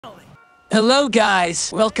Hello guys,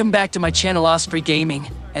 welcome back to my channel Osprey Gaming.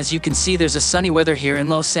 As you can see, there's a sunny weather here in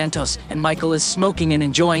Los Santos, and Michael is smoking and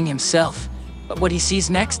enjoying himself. But what he sees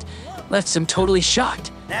next left him totally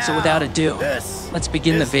shocked. So without ado, let's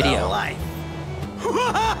begin the video.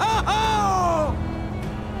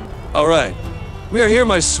 Alright, we are here,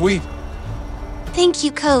 my sweet. Thank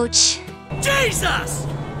you, Coach. Jesus!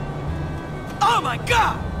 Oh my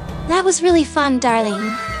God! That was really fun, darling.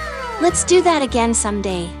 Let's do that again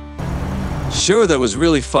someday. Sure, that was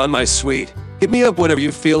really fun, my sweet. Hit me up whenever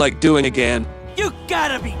you feel like doing again. You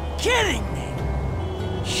gotta be kidding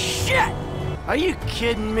me! Shit! Are you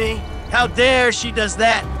kidding me? How dare she does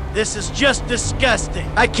that? This is just disgusting.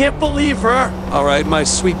 I can't believe her. Alright, my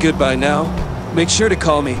sweet, goodbye now. Make sure to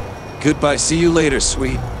call me. Goodbye, see you later,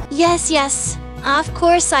 sweet. Yes, of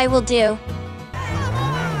course I will do.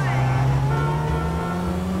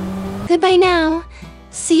 Goodbye now.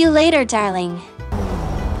 See you later, darling.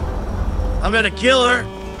 I'm gonna kill her.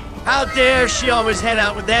 How dare she always head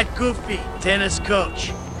out with that goofy tennis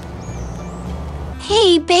coach.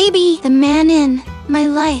 Hey, baby, the man in my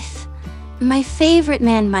life. My favorite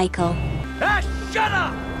man, Michael. Ah, shut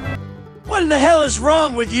up! What in the hell is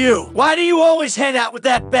wrong with you? Why do you always hang out with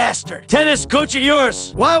that bastard? Tennis coach of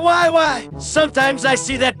yours. Why? Sometimes I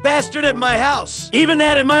see that bastard at my house. Even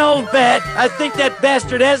that in my own bed. I think that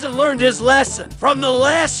bastard hasn't learned his lesson from the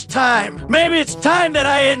last time. Maybe it's time that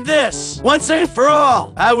I end this. Once and for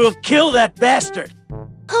all, I will kill that bastard.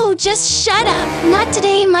 Oh, just shut up. Not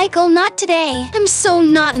today, Michael, not today. I'm so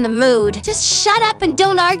not in the mood. Just shut up and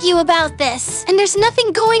don't argue about this. And there's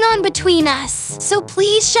nothing going on between us. So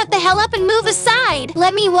please shut the hell up and move aside.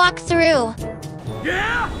 Let me walk through.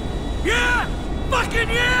 Yeah? Yeah! Fucking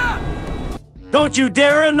yeah! Don't you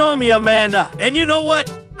dare annoy me, Amanda. And you know what?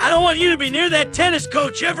 I don't want you to be near that tennis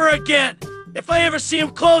coach ever again. If I ever see him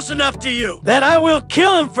close enough to you, then I will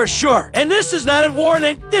kill him for sure. And this is not a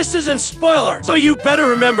warning, this isn't spoiler. So you better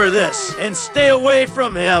remember this and stay away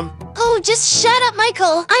from him. Oh, just shut up,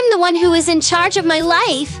 Michael. I'm the one who is in charge of my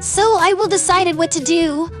life. So I will decide what to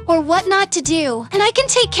do or what not to do. And I can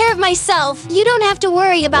take care of myself. You don't have to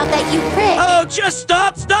worry about that, you prick. Oh, just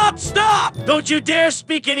stop! Don't you dare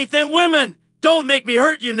speak anything, women. Don't make me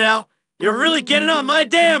hurt you now. You're really getting on my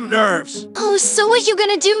damn nerves. Oh, so what you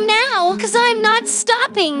gonna do now? Cause I'm not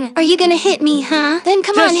stopping. Are you gonna hit me, huh? Then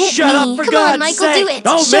come on, hit me. Shut up, for come God's on, Michael, sake. do it.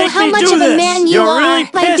 Don't Show make how me much do of a this. man you You're are really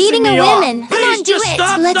by pissing beating a me off. woman. Come Please on, do just it.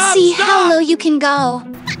 stop, Let's stop, see stop. how low you can go.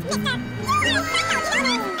 Come on!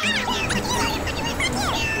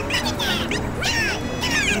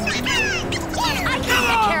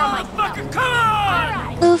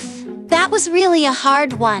 Oof, that was really a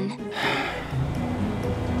hard one.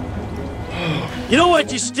 You know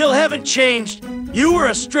what? You still haven't changed. You were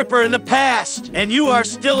a stripper in the past, and you are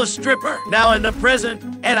still a stripper now in the present,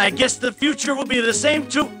 and I guess the future will be the same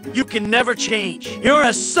too. You can never change. You're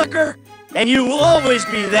a sucker, and you will always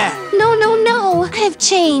be that. No, I have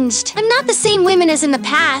changed. I'm not the same woman as in the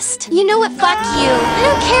past. You know what? Fuck you. I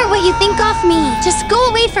don't care what you think of me. Just go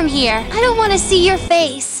away from here. I don't want to see your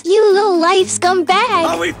face. You low life scumbag.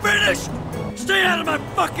 Are we finished? Stay out of my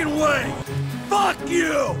fucking way! Fuck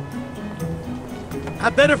you! I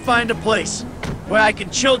better find a place where I can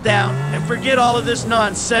chill down and forget all of this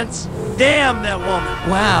nonsense. Damn that woman.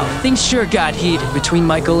 Wow, things sure got heated between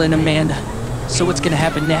Michael and Amanda. So what's gonna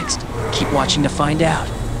happen next? Keep watching to find out.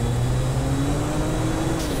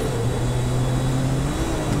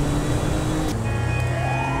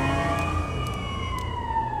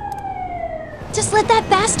 Just let that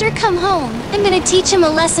bastard come home. I'm gonna teach him a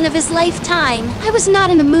lesson of his lifetime. I was not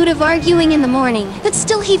in the mood of arguing in the morning, but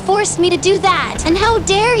still he forced me to do that. And how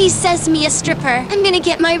dare he says me a stripper. I'm gonna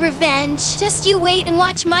get my revenge. Just you wait and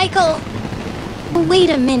watch, Michael. Wait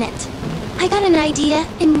a minute. I got an idea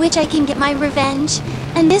in which I can get my revenge.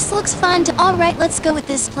 And this looks fun to— Alright, let's go with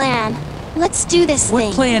this plan. Let's do this thing.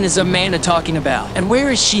 What plan is Amanda talking about? And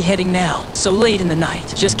where is she heading now? So late in the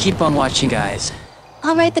night. Just keep on watching, guys.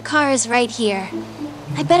 Alright, the car is right here.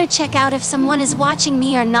 I better check out if someone is watching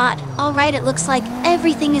me or not. Alright, it looks like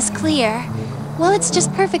everything is clear. Well, it's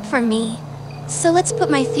just perfect for me. So let's put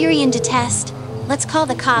my theory into test. Let's call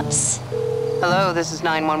the cops. Hello, this is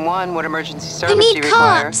 911. What emergency service I do need you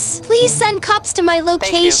require? cops! Please send cops to my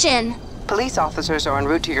location. Police officers are en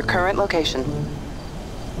route to your current location.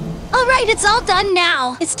 Alright, it's all done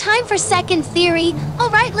now. It's time for second theory.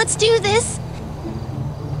 Alright, let's do this.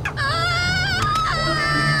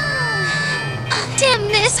 Damn,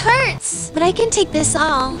 this hurts! But I can take this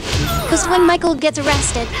all. Because when Michael gets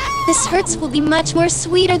arrested, this hurts will be much more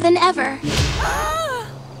sweeter than ever.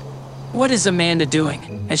 What is Amanda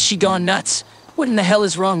doing? Has she gone nuts? What in the hell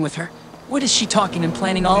is wrong with her? What is she talking and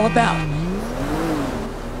planning all about?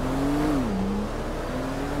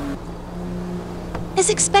 As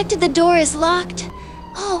expected, the door is locked.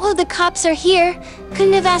 Oh, the cops are here.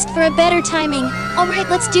 Couldn't have asked for a better timing. Alright,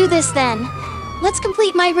 let's do this then. Let's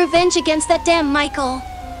complete my revenge against that damn Michael.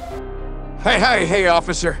 Hey,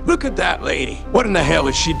 officer. Look at that lady. What in the hell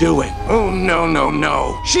is she doing? Oh,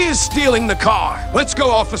 no. She is stealing the car. Let's go,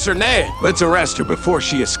 Officer Ned. Let's arrest her before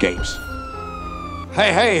she escapes.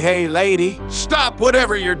 Hey, lady. Stop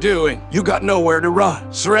whatever you're doing. You got nowhere to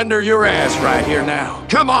run. Surrender your ass right here now.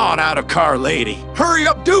 Come on, out of car, lady. Hurry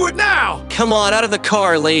up, do it now. Come on, out of the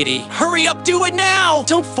car, lady. Hurry up, do it now!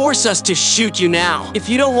 Don't force us to shoot you now. If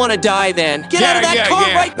you don't want to die, then get out of that car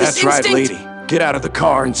right this instant! That's right, lady. Get out of the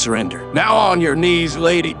car and surrender. Now on your knees,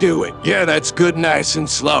 lady, do it. Yeah, that's good, nice and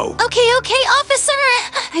slow. Okay, officer.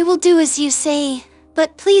 I will do as you say.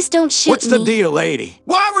 But please don't shoot me. What's the deal, lady?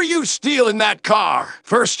 Why were you stealing that car?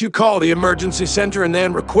 First you call the emergency center and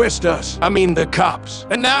then request us. I mean the cops.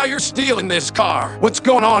 And now you're stealing this car. What's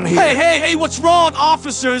going on here? Hey, what's wrong,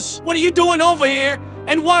 officers? What are you doing over here?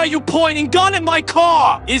 And why are you pointing gun at my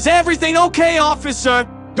car? Is everything okay, officer?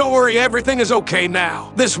 Don't worry, everything is okay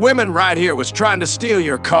now. This woman right here was trying to steal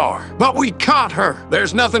your car, but we caught her.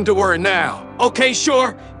 There's nothing to worry now. Okay,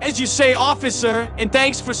 sure. As you say, officer, and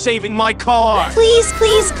thanks for saving my car. Please.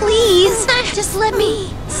 Just let me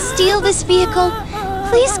steal this vehicle.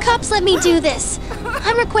 Please, cops, let me do this.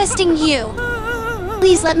 I'm requesting you.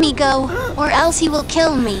 Please let me go, or else he will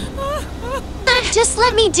kill me. Just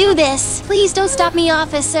let me do this. Please don't stop me,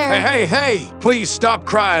 officer. Hey, please stop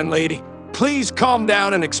crying, lady. Please calm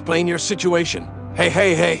down and explain your situation.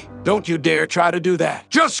 Hey, don't you dare try to do that.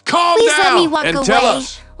 Just calm Please down let me walk and away, tell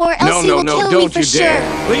us. or else he will kill me don't for you sure.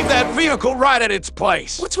 dare. Leave that vehicle right at its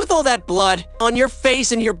place. What's with all that blood on your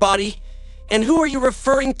face and your body? And who are you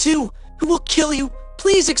referring to? Who will kill you?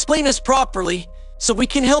 Please explain us properly, so we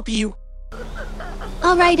can help you.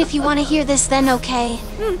 Alright, if you want to hear this, then okay.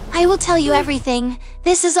 I will tell you everything.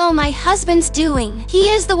 This is all my husband's doing. He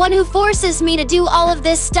is the one who forces me to do all of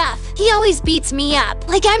this stuff. He always beats me up,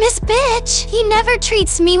 like I'm his bitch. He never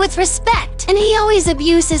treats me with respect, and he always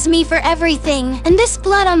abuses me for everything. And this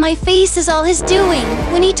blood on my face is all his doing.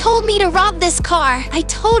 When he told me to rob this car, I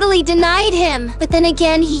totally denied him. But then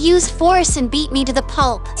again, he used force and beat me to the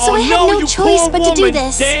pulp. So I had no choice but to do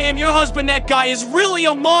this. Damn, your husband, that guy, is really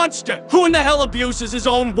a monster. Who in the hell abuses his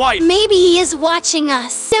own wife? Maybe he is watching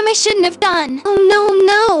us. Damn, I shouldn't have done. Oh,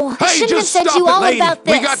 no. I Hey, shouldn't have just said stop you it, all lady. about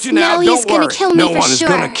this. We got you now, he's don't gonna worry. kill me No for one is sure.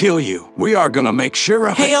 gonna kill you. We are gonna make sure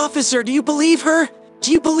of Hey, it. officer, do you believe her?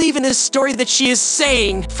 Do you believe in this story that she is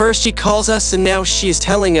saying? First she calls us, and now she is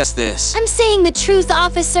telling us this. I'm saying the truth,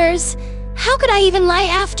 officers. How could I even lie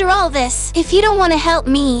after all this? If you don't want to help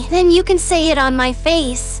me, then you can say it on my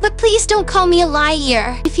face. But please don't call me a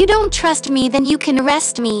liar. If you don't trust me, then you can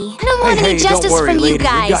arrest me. I don't want any justice don't worry, from lady. you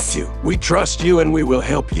guys. We got you. We trust you and we will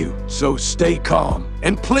help you. So stay calm.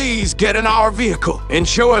 And please get in our vehicle and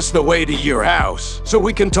show us the way to your house so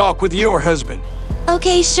we can talk with your husband.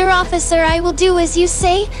 Okay, sure, officer. I will do as you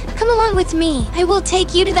say. Come along with me. I will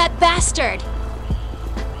take you to that bastard.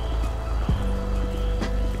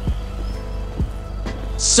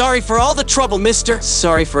 Sorry for all the trouble, mister.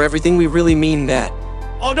 Sorry for everything, we really mean that.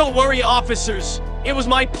 Oh, don't worry, officers. It was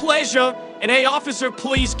my pleasure. And hey, officer,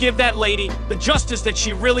 please give that lady the justice that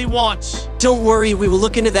she really wants. Don't worry, we will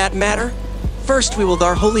look into that matter. First, we will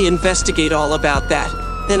thoroughly investigate all about that.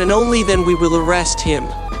 Then and only then we will arrest him.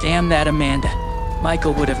 Damn that Amanda.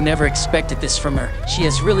 Michael would have never expected this from her. She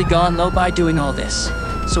has really gone low by doing all this.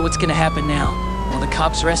 So what's gonna happen now? Will the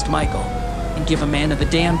cops arrest Michael and give Amanda the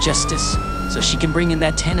damn justice so she can bring in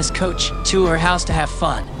that tennis coach to her house to have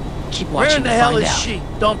fun? Keep watching Where in the to hell find is out. she?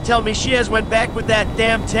 Don't tell me she has went back with that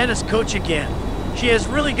damn tennis coach again. She has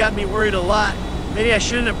really got me worried a lot. Maybe I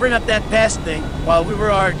shouldn't have bring up that past thing while we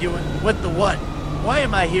were arguing. What the what? Why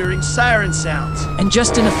am I hearing siren sounds? And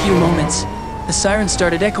just in a few moments, the siren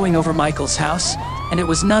started echoing over Michael's house, and it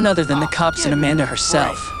was none other than the cops and Amanda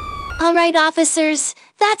herself. Alright, officers.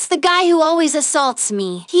 That's the guy who always assaults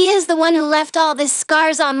me. He is the one who left all these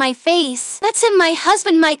scars on my face. That's him, my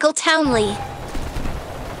husband, Michael Townley.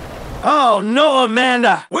 Oh no,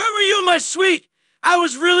 Amanda! Where were you, my sweet? I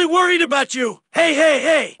was really worried about you.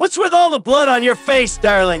 Hey! What's with all the blood on your face,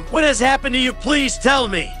 darling? What has happened to you? Please tell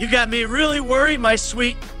me. You got me really worried, my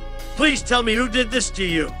sweet. Please tell me who did this to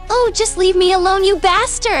you. Oh, just leave me alone, you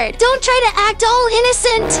bastard! Don't try to act all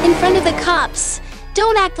innocent in front of the cops.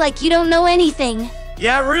 Don't act like you don't know anything.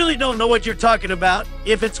 Yeah, I really don't know what you're talking about.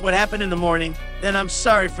 If it's what happened in the morning, then I'm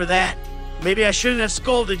sorry for that. Maybe I shouldn't have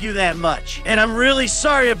scolded you that much. And I'm really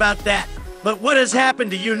sorry about that. But what has happened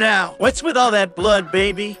to you now? What's with all that blood,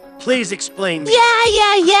 baby? Please explain me.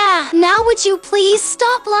 Yeah. Now would you please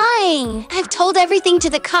stop lying? I've told everything to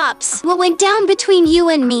the cops. What went down between you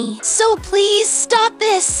and me. So please stop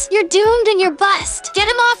this. You're doomed and you're bust. Get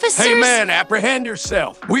him, officers. Hey man, apprehend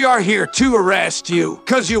yourself. We are here to arrest you,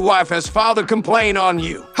 cause your wife has filed a complaint on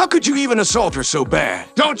you. How could you even assault her so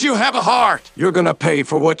bad? Don't you have a heart? You're gonna pay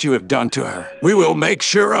for what you have done to her. We will make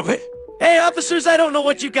sure of it. Hey, officers, I don't know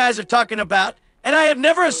what you guys are talking about, and I have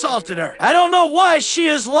never assaulted her. I don't know why she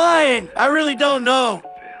is lying. I really don't know.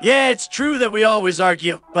 Yeah, it's true that we always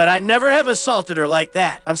argue, but I never have assaulted her like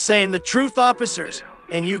that. I'm saying the truth, officers,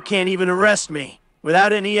 and you can't even arrest me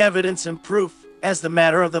without any evidence and proof as the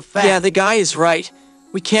matter of the fact. Yeah, the guy is right.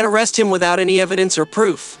 We can't arrest him without any evidence or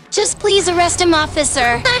proof. Just please arrest him,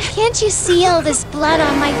 officer. Can't you see all this blood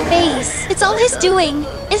on my face? It's all his doing.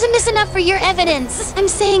 Isn't this enough for your evidence? I'm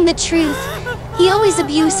saying the truth. He always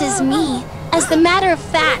abuses me. As the matter of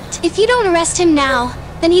fact, if you don't arrest him now,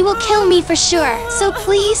 then he will kill me for sure. So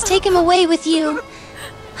please take him away with you.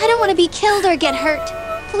 I don't want to be killed or get hurt.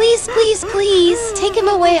 Please, take him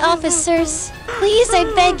away, officers. Please,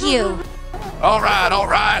 I beg you. All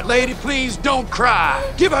right, lady, please don't cry.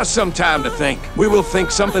 Give us some time to think. We will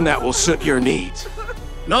think something that will suit your needs.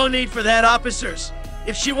 No need for that, officers.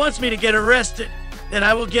 If she wants me to get arrested, then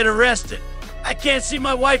I will get arrested. I can't see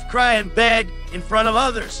my wife cry and beg in front of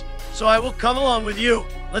others, so I will come along with you.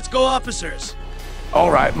 Let's go, officers.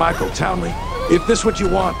 All right, Michael Townley, if this is what you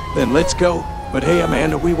want, then let's go. But hey,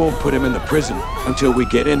 Amanda, we won't put him in the prison until we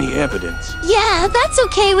get any evidence. Yeah, that's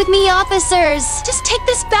okay with me, officers. Just take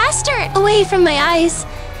this bastard away from my eyes.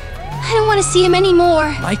 I don't want to see him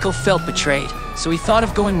anymore. Michael felt betrayed, so he thought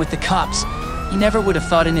of going with the cops. He never would have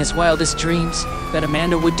thought in his wildest dreams that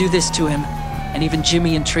Amanda would do this to him. And even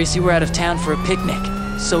Jimmy and Tracy were out of town for a picnic.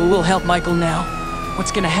 So we'll help Michael now.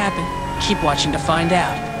 What's gonna happen? Keep watching to find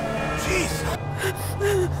out.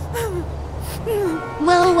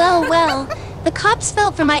 Well. The cops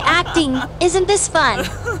fell for my acting. Isn't this fun?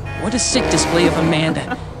 What a sick display of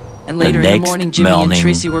Amanda. And later in the morning, Jimmy and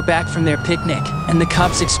Tracy were back from their picnic, and the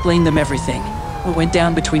cops explained them everything. What went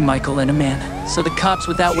down between Michael and Amanda. So the cops,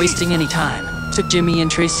 without wasting any time, took Jimmy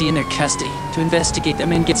and Tracy in their custody to investigate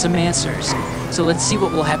them and get some answers. So let's see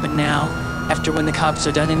what will happen now, after when the cops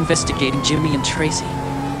are done investigating Jimmy and Tracy.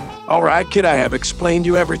 All right, kid, I have explained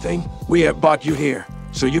you everything. We have brought you here,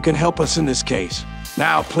 so you can help us in this case.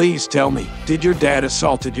 Now, please tell me, did your dad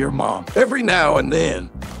assaulted your mom? Every now and then.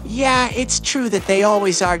 Yeah, it's true that they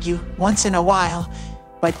always argue, once in a while.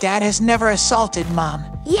 But Dad has never assaulted Mom.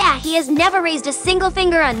 Yeah, he has never raised a single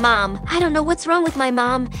finger on Mom. I don't know what's wrong with my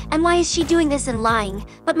mom, and why is she doing this and lying.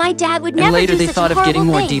 But my dad would never do such a horrible thing. And later they thought of getting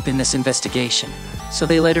more deep in this investigation. So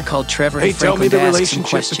they later called Trevor and Franco to the ask some relationship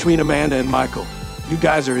questions. between Amanda and Michael. You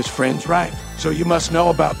guys are his friends, right? So you must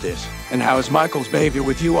know about this. And how is Michael's behavior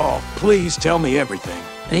with you all? Please tell me everything.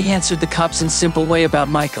 They answered the cops in a simple way about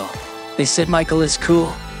Michael. They said Michael is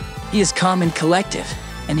cool. He is calm and collective,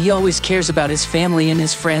 and he always cares about his family and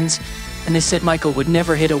his friends. And they said Michael would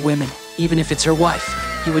never hit a woman, even if it's her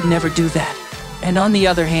wife. He would never do that. And on the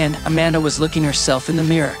other hand, Amanda was looking herself in the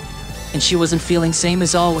mirror, and she wasn't feeling same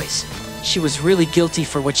as always. She was really guilty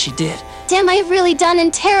for what she did. Damn, I've really done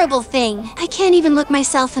a terrible thing. I can't even look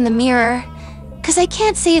myself in the mirror. 'Cause I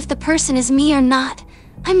can't say if the person is me or not.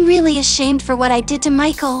 I'm really ashamed for what I did to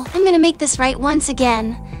Michael. I'm gonna make this right once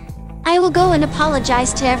again. I will go and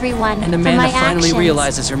apologize to everyone And for Amanda my finally actions.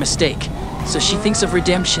 realizes her mistake, so she thinks of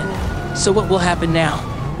redemption. So what will happen now?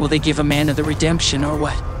 Will they give Amanda the redemption or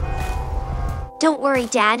what? Don't worry,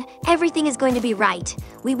 Dad. Everything is going to be right.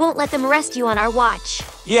 We won't let them arrest you on our watch.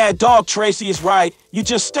 Yeah, Dog Tracy is right. You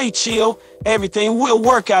just stay chill. Everything will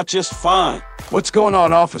work out just fine. What's going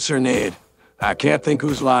on, Officer Ned? I can't think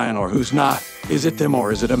who's lying or who's not. Is it them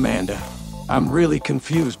or is it Amanda? I'm really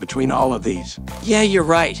confused between all of these. Yeah, you're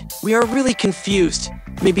right. We are really confused.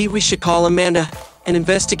 Maybe we should call Amanda and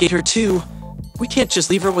investigate her too. We can't just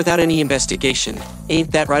leave her without any investigation.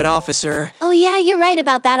 Ain't that right, officer? Oh yeah, you're right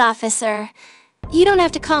about that, officer. You don't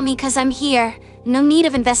have to call me 'cause I'm here. No need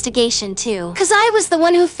of investigation, too. 'Cause I was the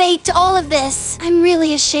one who faked all of this. I'm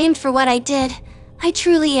really ashamed for what I did. I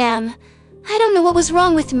truly am. I don't know what was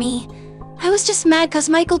wrong with me. I was just mad 'cause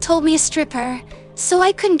Michael told me a stripper. So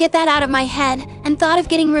I couldn't get that out of my head and thought of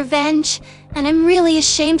getting revenge. And I'm really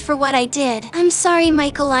ashamed for what I did. I'm sorry,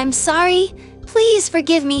 Michael, I'm sorry. Please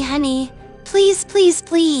forgive me, honey. Please, please,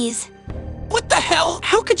 please. What the hell?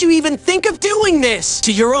 How could you even think of doing this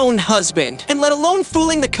to your own husband? And let alone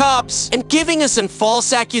fooling the cops and giving us a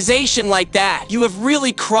false accusation like that. You have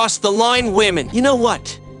really crossed the line, women. You know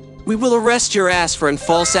what? We will arrest your ass for a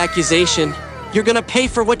false accusation. You're gonna pay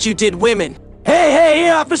for what you did, women. Hey,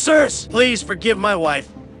 officers! Please forgive my wife.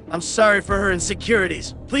 I'm sorry for her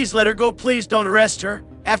insecurities. Please let her go, please don't arrest her.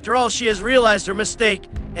 After all, she has realized her mistake,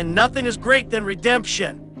 and nothing is great than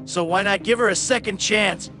redemption. So why not give her a second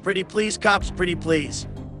chance? Pretty please, cops, pretty please.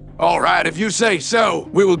 All right, if you say so,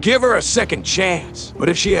 we will give her a second chance. But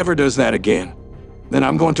if she ever does that again, then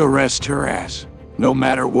I'm going to arrest her ass, no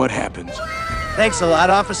matter what happens. Thanks a lot,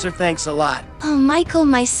 officer, thanks a lot. Oh, Michael,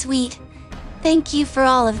 my sweet. Thank you for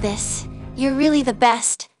all of this. You're really the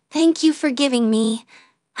best. Thank you for giving me.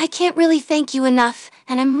 I can't really thank you enough,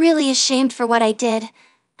 and I'm really ashamed for what I did.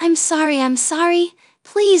 I'm sorry.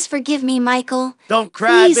 Please forgive me, Michael. Don't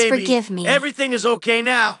cry, Please baby. forgive me. Everything is okay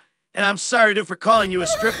now. And I'm sorry, for calling you a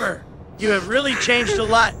stripper. You have really changed a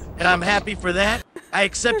lot, and I'm happy for that. I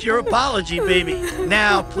accept your apology, baby.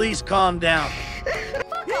 Now, please calm down.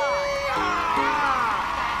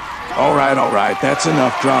 All right, that's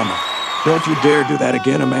enough drama. Don't you dare do that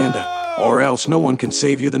again, Amanda, or else no one can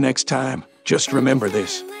save you the next time. Just remember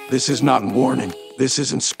this. This is not warning. This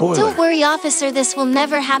isn't spoiler. Don't worry, officer, this will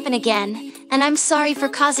never happen again. And I'm sorry for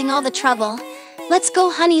causing all the trouble. Let's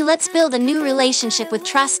go, honey, let's build a new relationship with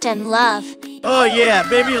trust and love. Oh yeah,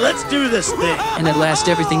 baby, let's do this thing. And at last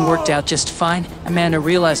everything worked out just fine. Amanda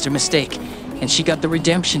realized her mistake, and she got the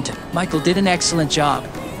redemption. Michael did an excellent job.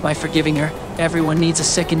 By forgiving her, everyone needs a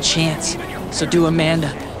second chance. So do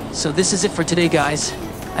Amanda. So this is it for today, guys.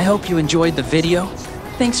 I hope you enjoyed the video.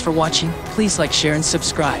 Thanks for watching. Please like, share, and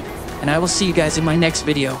subscribe. And I will see you guys in my next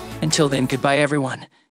video. Until then, goodbye, everyone.